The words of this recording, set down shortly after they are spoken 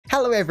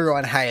Hello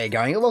everyone, how are you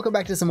going? And welcome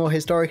back to some more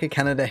Historica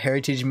Canada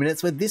Heritage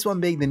Minutes, with this one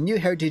being the new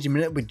Heritage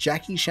Minute with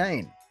Jackie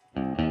Shane.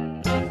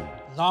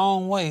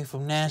 Long way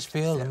from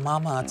Nashville and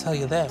Mama, I tell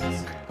you that.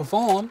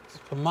 Performed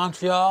from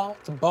Montreal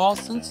to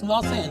Boston to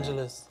Los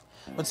Angeles.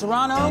 But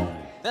Toronto,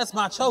 that's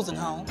my chosen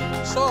home.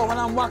 Sure, when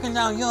I'm walking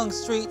down Yonge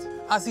Street,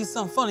 I see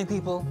some funny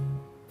people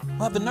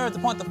who have the nerve to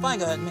point the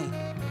finger at me.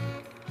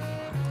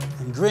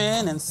 And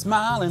grin and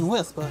smile and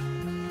whisper.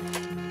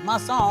 My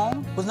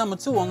song was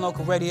 #2 on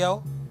local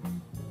radio.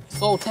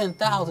 Sold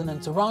 10,000 in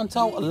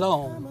Toronto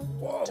alone.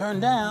 Whoa.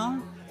 Turned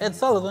down Ed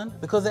Sullivan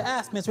because they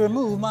asked me to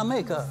remove my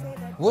makeup.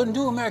 Wouldn't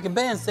do American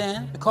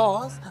Bandstand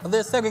because of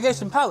their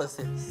segregation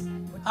policies.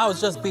 I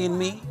was just being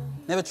me,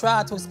 never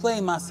tried to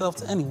explain myself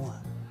to anyone.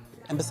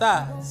 And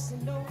besides,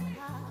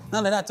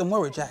 none of that don't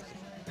worry, Jackie,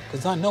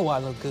 because I know I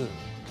look good.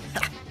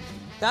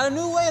 Got a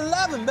new way of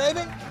loving,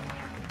 baby.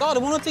 Thought I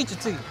want to teach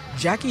it to you.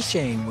 Jackie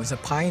Shane was a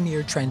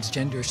pioneer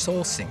transgender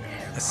soul singer,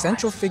 a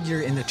central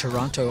figure in the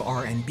Toronto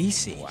R&B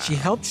scene. Wow. She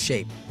helped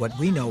shape what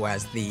we know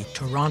as the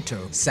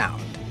Toronto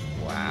sound.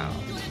 Wow.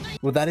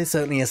 Well, that is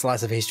certainly a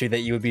slice of history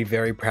that you would be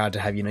very proud to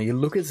have. You know, you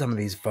look at some of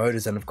these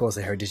photos, and of course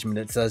the Heritage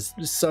Minute does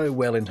so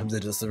well in terms of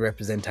just the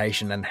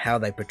representation and how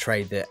they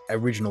portray the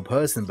original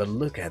person, but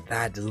look at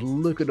that, just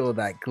look at all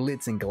that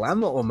glitz and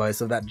glamour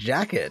almost of that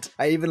jacket.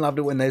 I even loved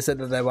it when they said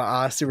that they were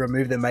asked to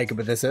remove their makeup,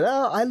 but they said,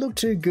 oh, I look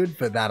too good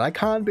for that, I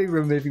can't be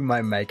removing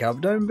my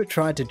makeup, don't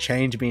try to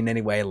change me in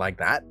any way like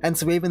that. And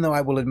so even though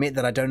I will admit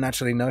that I don't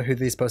actually know who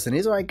this person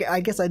is, or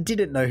I guess I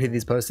didn't know who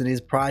this person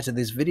is prior to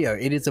this video,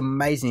 it is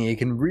amazing. You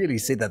can really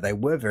see that they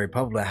were very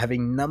popular,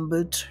 having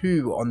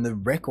 #2 on the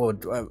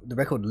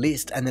record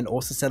list, and then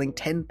also selling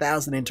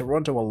 10,000 in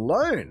Toronto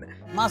alone.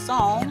 My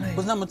song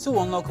was #2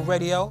 on local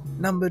radio.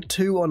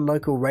 #2 on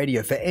local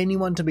radio. For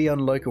anyone to be on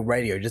local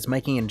radio, just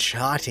making and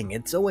charting,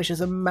 it's always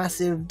just a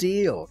massive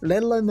deal.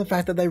 Let alone the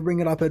fact that they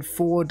ring it up at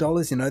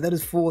 $4, you know, that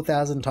is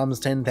 4,000 times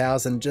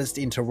 10,000 just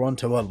in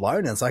Toronto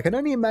alone. And so I can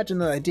only imagine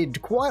that they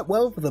did quite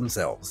well for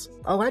themselves.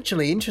 Oh,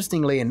 actually,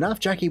 interestingly enough,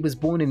 Jackie was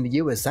born in the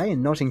USA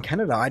and not in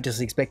Canada. I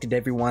just expected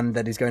everyone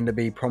that is going to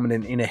be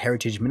prominent in a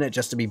Heritage Minute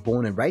just to be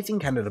born and raised in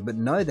Canada, but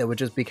no, they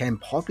just became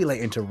popular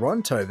in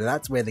Toronto.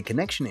 That's where the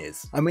connection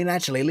is. I mean,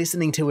 actually,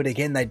 listening to it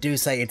again, they do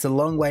say it's a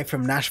long way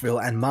from Nashville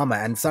and Mama,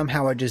 and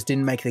somehow I just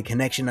didn't make the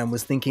connection and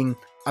was thinking,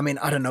 I mean,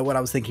 I don't know what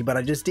I was thinking, but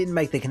I just didn't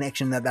make the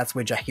connection that that's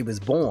where Jackie was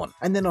born.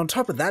 And then on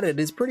top of that, it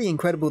is pretty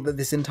incredible that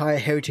this entire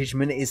Heritage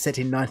Minute is set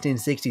in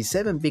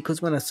 1967,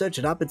 because when I searched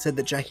it up, it said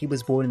that Jackie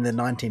was born in the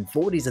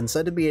 1940s, and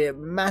so to be a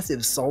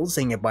massive soul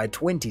singer by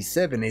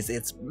 27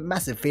 it's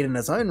massive feat in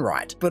its own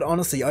right. But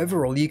honestly,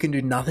 overall, you can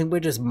do nothing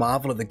but just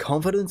marvel at the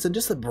confidence and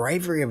just the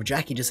bravery of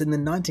Jackie just in the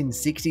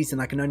 1960s,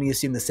 and I can only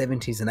assume the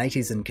 70s and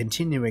 80s and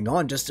continuing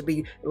on, just to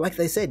be, like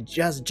they said,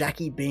 just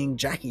Jackie,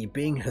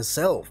 being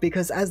herself.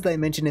 Because as they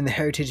mentioned in the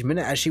Heritage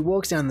Minute, as she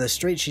walks down the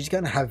street, she's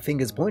going to have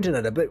fingers pointed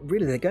at her, but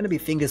really they're going to be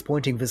fingers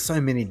pointing for so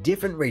many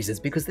different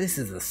reasons, because this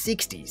is the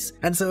 60s.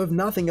 And so if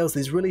nothing else,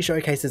 this really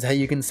showcases how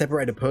you can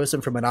separate a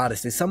person from an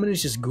artist. If someone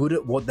is just good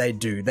at what they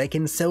do, they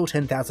can sell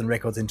 10,000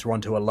 records in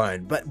Toronto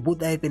alone, but would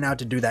they have been able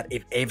to do that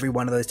if every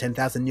one of those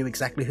 10,000 knew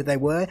exactly who they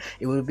were?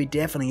 It would be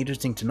definitely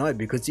interesting to know,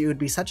 because it would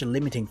be such a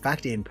limiting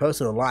factor in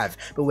personal life,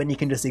 but when you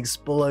can just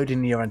explode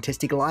in your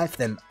artistic life,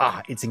 then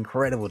it's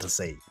incredible to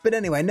see. But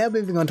anyway, now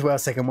moving on to our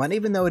second one.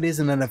 Even though it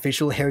isn't an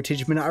official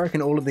Heritage Minute, I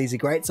reckon all of these are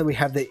great. So we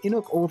have the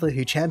Inuk author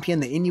who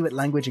championed the Inuit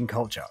language and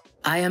culture.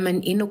 I am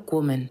an Inuk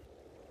woman.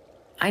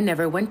 I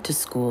never went to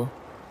school.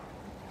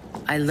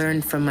 I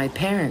learned from my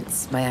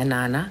parents, my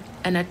anana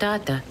and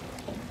atata,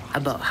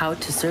 about how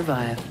to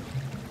survive,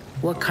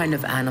 what kind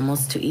of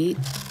animals to eat,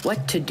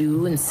 what to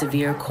do in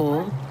severe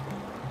cold,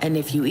 and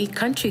if you eat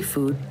country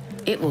food,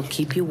 it will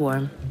keep you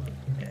warm.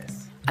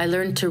 I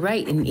learned to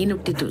write in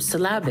Inuktitut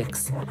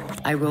syllabics.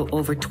 I wrote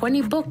over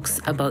 20 books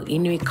about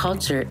Inuit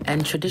culture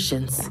and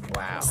traditions.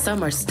 Wow.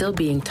 Some are still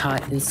being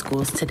taught in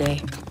schools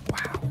today.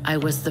 Wow. I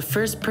was the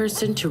first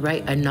person to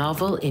write a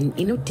novel in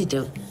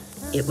Inuktitut.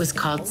 It was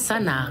called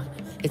Sana.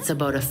 It's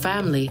about a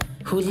family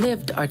who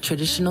lived our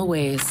traditional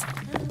ways,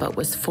 but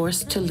was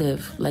forced to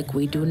live like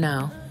we do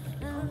now.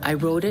 I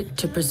wrote it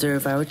to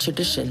preserve our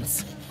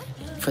traditions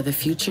for the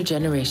future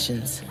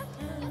generations.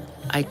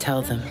 I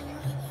tell them,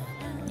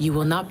 you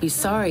will not be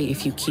sorry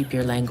if you keep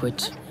your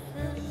language.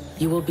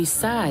 You will be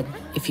sad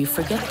if you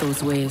forget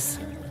those ways.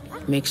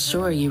 Make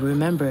sure you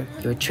remember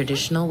your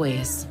traditional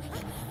ways.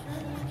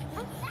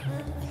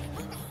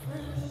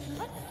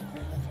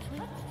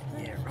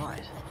 Yeah,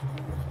 right.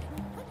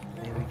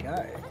 There we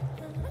go.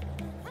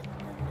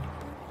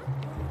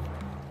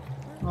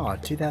 Oh,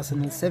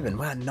 2007.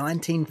 Wow,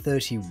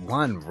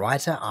 1931.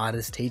 Writer,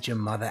 artist, teacher,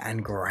 mother,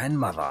 and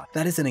grandmother.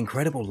 That is an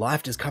incredible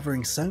life, just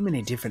covering so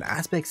many different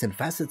aspects and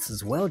facets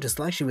as well. Just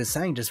like she was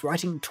saying, just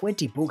writing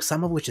 20 books,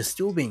 some of which are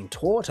still being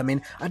taught. I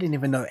mean, I didn't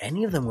even know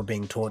any of them were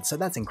being taught, so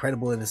that's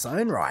incredible in its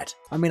own right.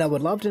 I mean, I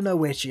would love to know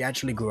where she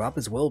actually grew up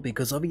as well,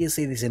 because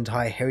obviously this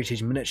entire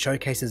Heritage Minute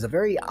showcases a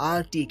very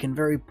Arctic and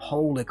very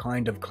polar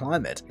kind of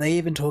climate. They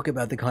even talk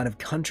about the kind of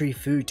country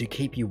food to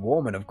keep you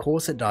warm, and of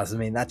course it does. I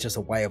mean, that's just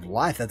a way of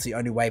life. That's the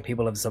only only way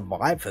people have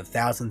survived for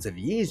thousands of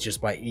years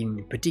just by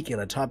eating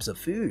particular types of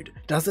food.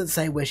 Does it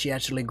say where she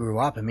actually grew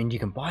up? I mean, you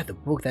can buy the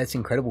book, that's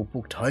incredible,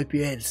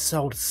 Booktopia. It's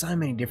sold so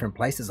many different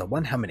places. I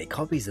wonder how many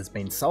copies it's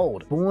been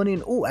sold. Born in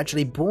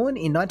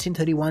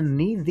 1931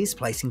 near this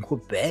place in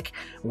Quebec.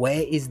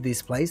 Where is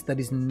this place? That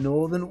is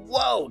northern.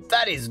 Whoa,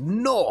 that is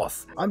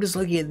north. I'm just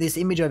looking at this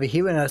image over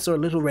here and I saw a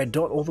little red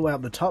dot all the way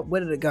up the top.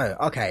 Where did it go?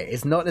 Okay,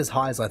 it's not as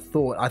high as I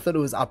thought. I thought it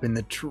was up in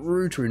the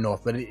true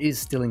north, but it is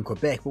still in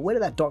Quebec. But where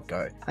did that dot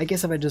go? I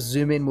guess if I just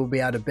zoom in, we'll be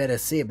able to better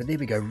see it. But there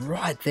we go,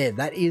 right there.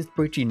 That is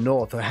pretty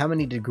north. Or how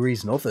many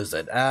degrees north is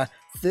it?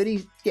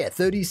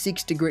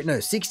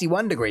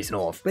 61 degrees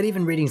north. But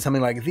even reading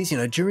something like this,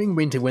 during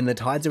winter when the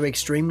tides are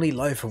extremely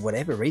low for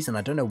whatever reason,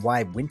 I don't know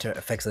why winter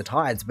affects the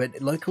tides,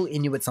 but local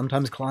Inuit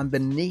sometimes climb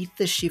beneath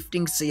the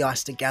shifting sea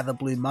ice to gather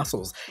blue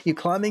mussels. You're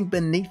climbing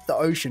beneath the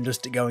ocean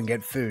just to go and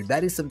get food.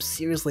 That is some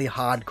seriously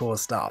hardcore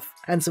stuff.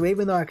 And so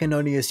even though I can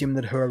only assume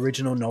that her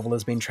original novel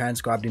has been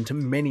transcribed into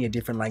many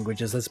different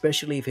languages,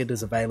 especially if it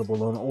is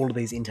available on all of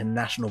these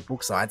international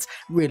book sites,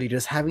 really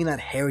just having that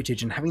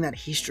heritage and having that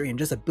history and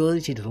just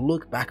ability to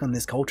look back on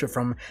this culture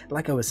from,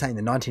 like I was saying,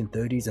 the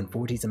 1930s and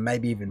 40s and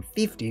maybe even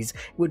 50s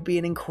would be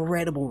an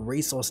incredible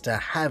resource to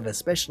have,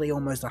 especially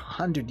almost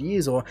 100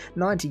 years or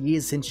 90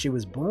 years since she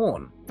was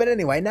born. But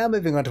anyway, now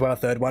moving on to our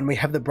third one, we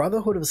have the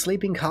Brotherhood of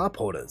Sleeping Car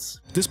Porters.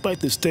 Despite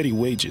the steady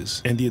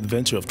wages and the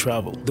adventure of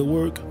travel, the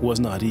work was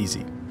not easy.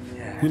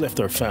 We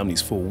left our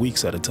families for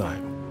weeks at a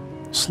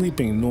time,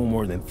 sleeping no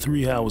more than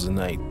 3 hours a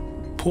night.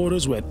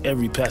 Porters were at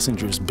every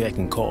passenger's beck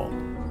and call.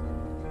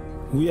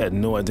 We had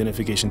no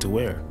identification to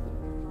wear.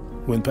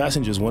 When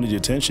passengers wanted your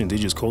attention, they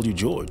just called you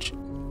George.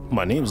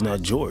 My name's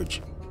not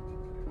George.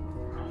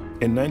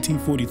 In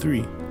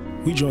 1943,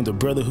 we joined the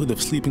Brotherhood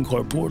of Sleeping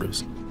Car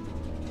Porters.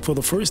 For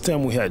the first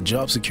time, we had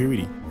job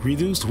security,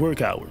 reduced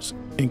work hours,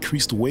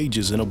 increased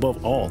wages, and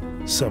above all,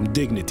 some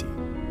dignity.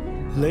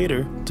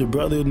 Later, the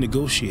Brotherhood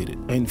negotiated,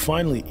 and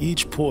finally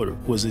each porter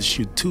was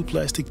issued 2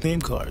 plastic name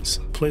cards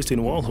placed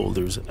in wall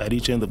holders at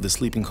each end of the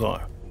sleeping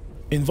car,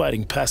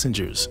 inviting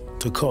passengers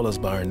to call us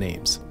by our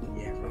names.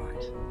 Yeah,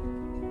 right.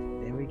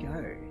 There we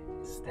go.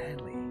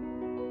 Stanley.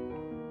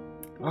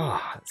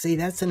 Oh, see,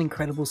 that's an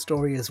incredible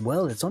story as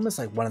well. It's almost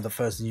like one of the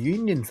first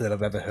unions that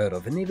I've ever heard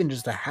of. And even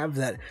just to have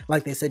that,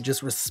 like they said,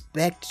 just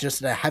respect,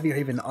 just to have your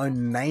even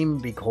own name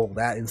be called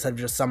out instead of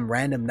just some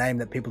random name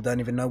that people don't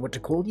even know what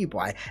to call you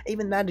by.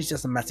 Even that is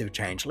just a massive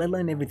change, let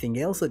alone everything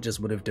else that just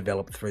would have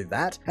developed through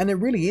that. And it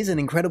really is an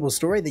incredible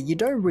story that you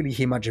don't really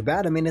hear much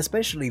about. I mean,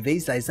 especially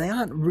these days, they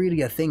aren't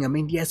really a thing. I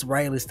mean, yes,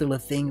 rail is still a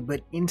thing,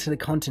 but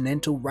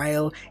intercontinental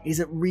rail, is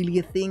it really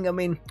a thing? I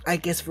mean, I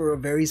guess for a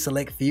very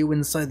select few,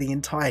 and so the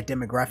entire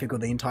demographic or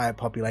the entire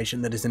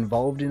population that is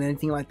involved in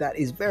anything like that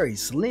is very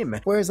slim.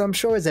 Whereas I'm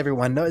sure, as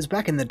everyone knows,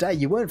 back in the day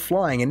you weren't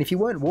flying, and if you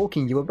weren't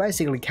walking you were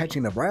basically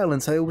catching the rail,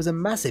 and so it was a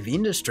massive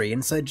industry.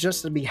 And so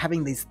just to be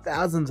having these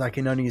thousands, I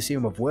can only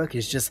assume, of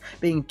workers just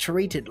being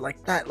treated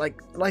like that,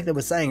 like they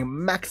were saying,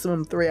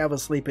 maximum 3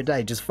 hours sleep a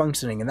day, just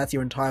functioning, and that's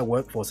your entire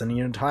workforce and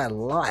your entire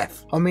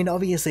life. I mean,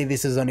 obviously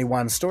this is only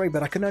one story,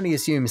 but I can only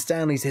assume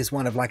Stanley's is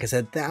one of, like I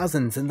said,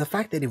 thousands, and the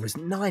fact that it was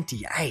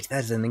 98,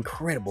 that is an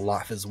incredible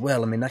life as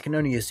well. I mean, I can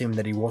only assume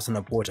that he wasn't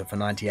a porter for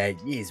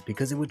 98 years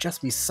because it would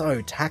just be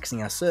so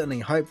taxing. I certainly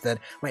hope that,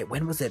 wait,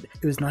 when was it?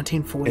 It was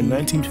 1940. In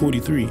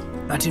 1943.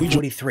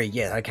 1943,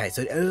 yeah, okay,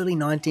 so early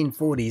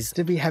 1940s,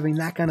 to be having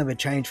that kind of a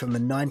change from the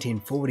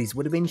 1940s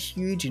would have been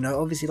huge.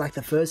 Obviously, like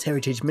the first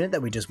Heritage Minute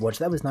that we just watched,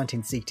 that was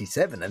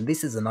 1967, and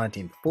this is the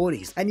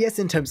 1940s. And yes,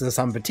 in terms of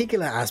some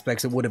particular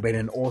aspects, it would have been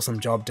an awesome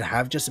job to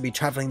have, just to be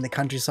traveling the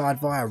countryside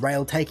via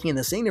rail, taking in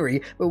the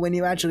scenery, but when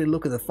you actually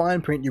look at the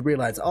fine print, you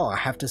realize, oh, I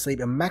have to sleep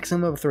a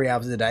maximum of 3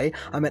 hours a day,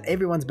 I'm at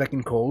everyone's beck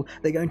and call,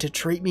 they're going to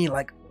treat me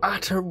like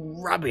utter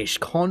rubbish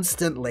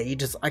constantly.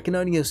 Just, I can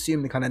only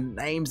assume the kind of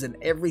names and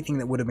everything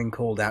that would have been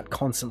called out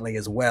constantly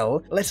as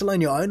well, let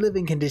alone your own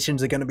living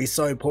conditions are going to be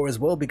so poor as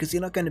well, because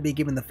you're not going to be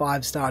given the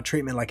 5-star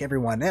treatment like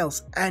everyone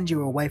else, and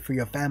you're away from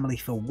your family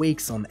for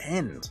weeks on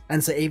end.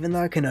 And so even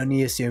though I can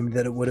only assume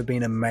that it would have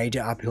been a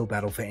major uphill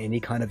battle for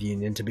any kind of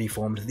union to be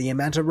formed, the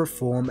amount of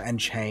reform and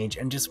change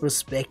and just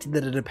respect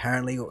that it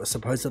apparently or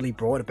supposedly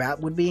brought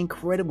about would be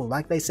incredible.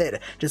 Like they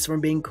said, just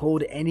from being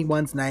called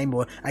anyone's name,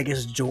 or I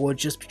guess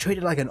George, just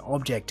treated like an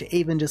object, to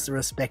even just the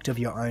respect of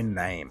your own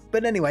name.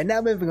 But anyway, now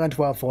moving on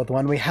to our fourth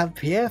one, we have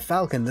Pierre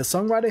Falcon, the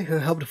songwriter who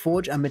helped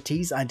forge a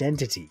Métis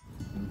identity.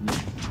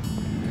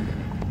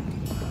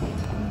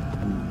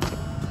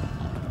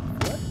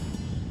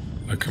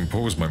 I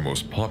composed my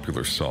most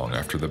popular song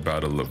after the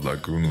Battle of La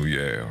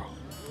Grenouillère.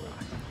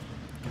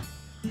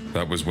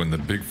 That was when the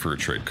big fur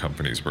trade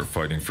companies were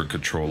fighting for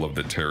control of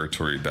the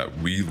territory that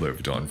we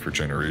lived on for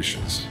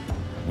generations.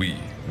 We,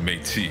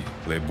 Métis,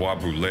 les Bois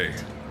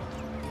Brûlés,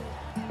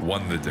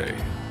 won the day.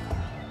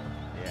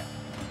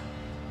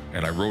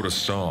 And I wrote a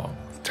song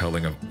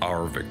telling of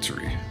our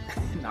victory.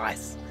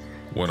 Nice.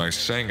 When I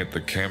sang at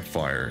the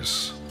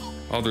campfires,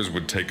 others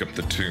would take up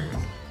the tune.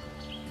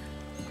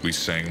 We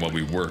sang while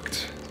we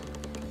worked.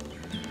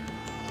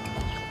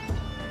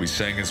 We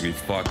sang as we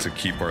fought to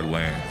keep our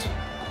land.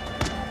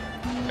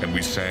 and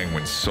we sang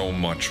when so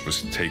much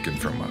was taken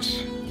from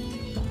us.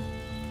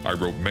 I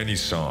wrote many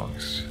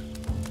songs.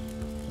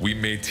 We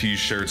Métis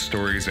shared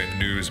stories and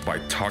news by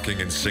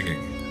talking and singing.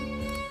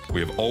 We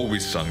have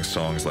always sung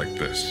songs like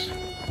this,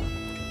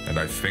 and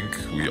I think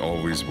we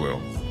always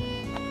will.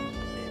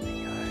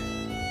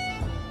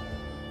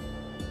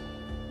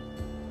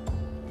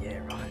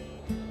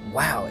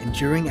 Wow,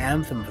 enduring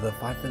anthem for the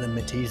fight for the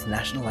Métis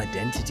national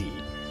identity.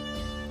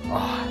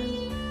 Oh,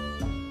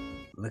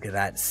 look at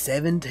that,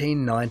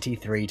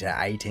 1793 to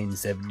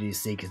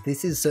 1876.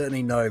 This is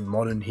certainly no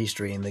modern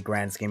history in the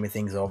grand scheme of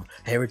things of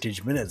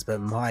heritage minutes, but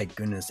my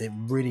goodness, it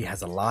really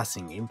has a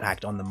lasting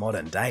impact on the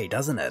modern day,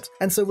 doesn't it?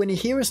 And so when you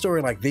hear a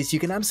story like this, you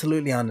can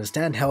absolutely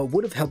understand how it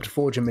would have helped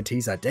forge a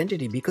Métis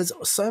identity, because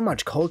so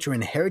much culture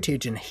and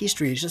heritage and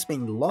history is just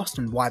being lost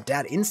and wiped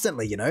out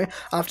instantly, you know?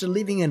 After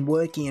living and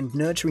working and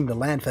nurturing the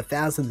land for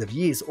thousands of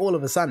years, all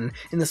of a sudden,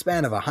 in the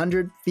span of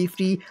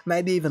 150,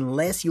 maybe even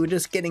less, you were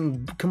just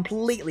getting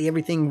completely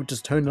everything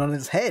just turned on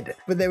its head.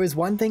 But there is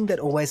one thing that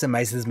always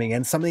amazes me,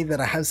 and something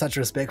that I have such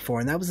respect for,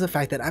 and that was the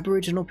fact that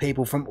Aboriginal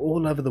people from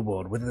all over the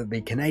world, whether it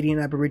be Canadian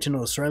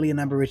Aboriginal, Australian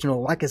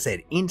Aboriginal, like I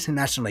said,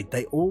 internationally,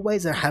 they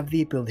always have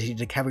the ability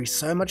to carry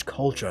so much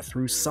culture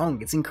through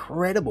song. It's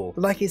incredible.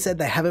 Like you said,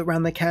 they have it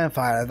around the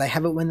campfire, they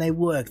have it when they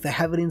work, they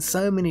have it in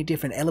so many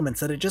different elements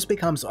that it just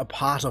becomes a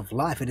part of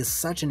life. It is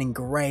such an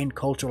ingrained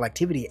cultural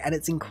activity, and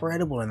it's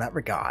incredible in that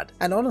regard.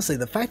 And honestly,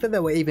 the fact that they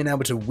were even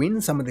able to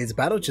win some of these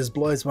battles just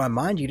blows my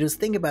mind. You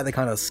just think about the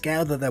kind of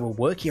scale that they were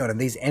working on,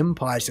 and these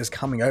empires just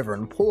coming over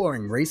and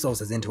pouring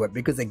resources into it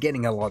because they're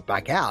getting a lot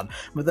back out.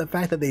 But the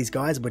fact that these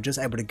guys were just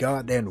able to go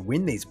out there and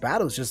win these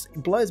battles just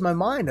blows my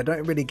mind. I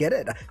don't really get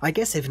it. I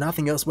guess if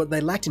nothing else, what they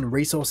lacked in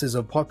resources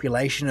of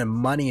population and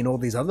money and all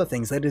these other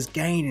things, they just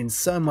gained in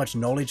so much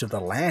knowledge of the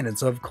land. And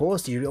so of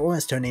course you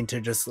almost turn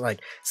into just like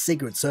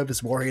secret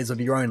service warriors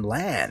of your own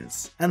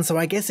lands. And so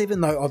I guess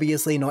even though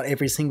obviously not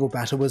every single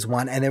battle was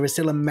won, and there is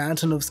still a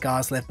mountain of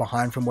scars left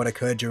behind from what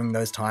occurred during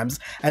those times,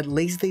 at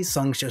least these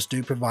songs just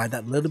do provide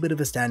that little bit of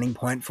a standing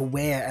point for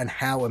where and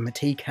how a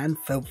Métis can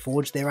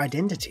forge their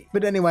identity.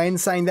 But anyway, in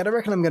saying that, I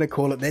reckon I'm going to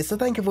call it there. So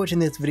thank you for watching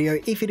this video.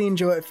 If you did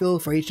enjoy it, feel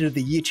free to do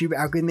the YouTube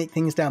algorithmic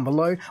things down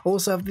below.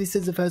 Also, if this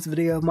is the first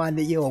video of mine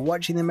that you are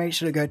watching, then make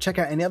sure to go check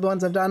out any other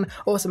ones I've done.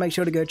 Also, make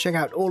sure to go check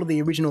out all of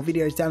the original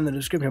videos down in the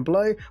description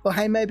below. Or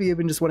hey, maybe you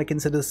even just want to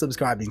consider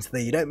subscribing so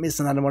that you don't miss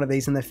another one of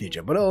these in the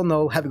future. But all in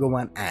all, have a good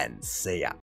one and see ya.